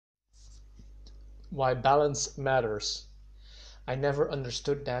Why balance matters. I never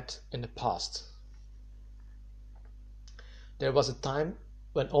understood that in the past. There was a time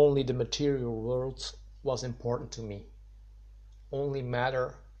when only the material world was important to me. Only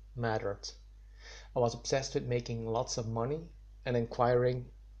matter mattered. I was obsessed with making lots of money and acquiring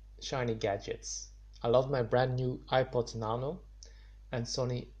shiny gadgets. I loved my brand new iPod Nano and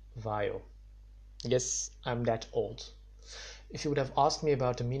Sony Vaio. Yes, I'm that old. If you would have asked me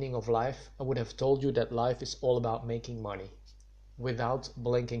about the meaning of life, I would have told you that life is all about making money, without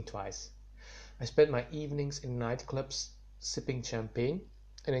blinking twice. I spent my evenings in nightclubs sipping champagne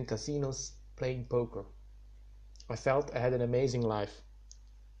and in casinos playing poker. I felt I had an amazing life,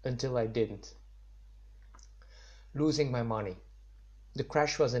 until I didn't. Losing my money. The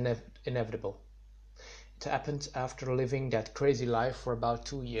crash was inevitable. It happened after living that crazy life for about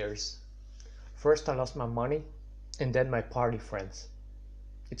 2 years. First I lost my money, and then my party friends.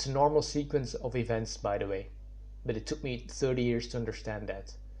 It's a normal sequence of events, by the way, but it took me 30 years to understand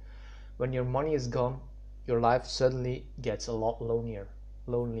that. When your money is gone, your life suddenly gets a lot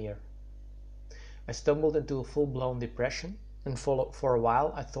lonelier. I stumbled into a full-blown depression, and for a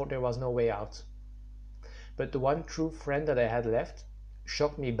while I thought there was no way out. But the one true friend that I had left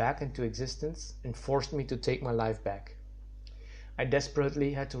shocked me back into existence and forced me to take my life back. I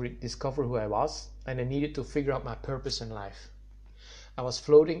desperately had to rediscover who I was, and I needed to figure out my purpose in life. I was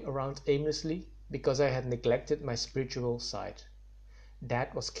floating around aimlessly because I had neglected my spiritual side.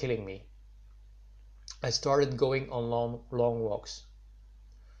 That was killing me. I started going on long walks,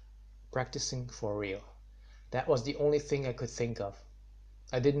 practicing for real. That was the only thing I could think of.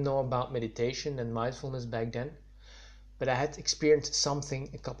 I didn't know about meditation and mindfulness back then, but I had experienced something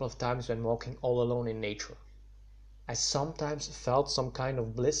a couple of times when walking all alone in nature. I sometimes felt some kind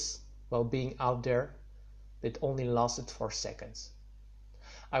of bliss while being out there, but it only lasted for seconds.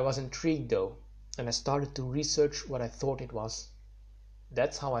 I was intrigued though, and I started to research what I thought it was.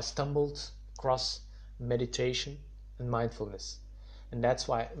 That's how I stumbled across meditation and mindfulness, and that's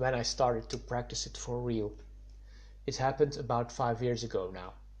why when I started to practice it for real. It happened about 5 years ago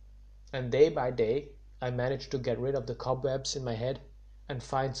now, and day by day I managed to get rid of the cobwebs in my head and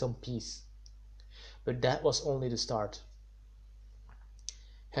find some peace. But that was only the start.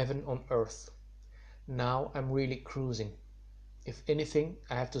 Heaven on earth. Now I'm really cruising. If anything,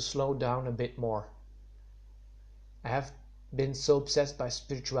 I have to slow down a bit more. I have been so obsessed by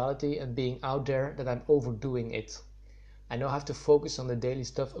spirituality and being out there that I'm overdoing it. I now have to focus on the daily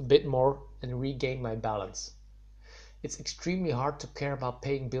stuff a bit more and regain my balance. It's extremely hard to care about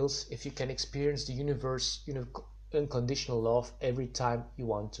paying bills if you can experience the universe, unconditional love every time you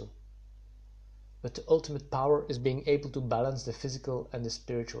want to. But the ultimate power is being able to balance the physical and the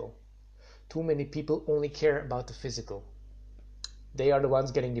spiritual. Too many people only care about the physical. They are the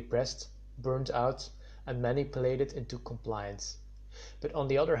ones getting depressed, burnt out, and manipulated into compliance. But on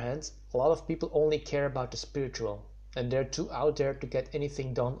the other hand, a lot of people only care about the spiritual, and they're too out there to get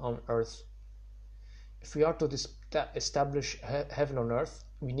anything done on earth. If we are to establish heaven on earth,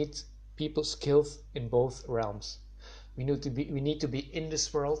 we need people skilled in both realms. We need to be in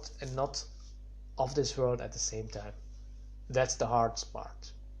this world and not of this world at the same time. That's the hard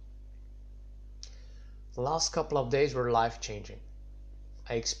part. The last couple of days were life-changing.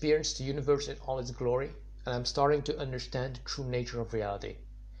 I experienced the universe in all its glory, and I'm starting to understand the true nature of reality.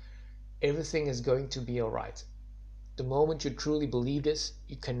 Everything is going to be alright. The moment you truly believe this,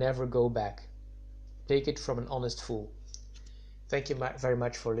 you can never go back. Take it from an honest fool. Thank you very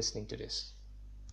much for listening to this.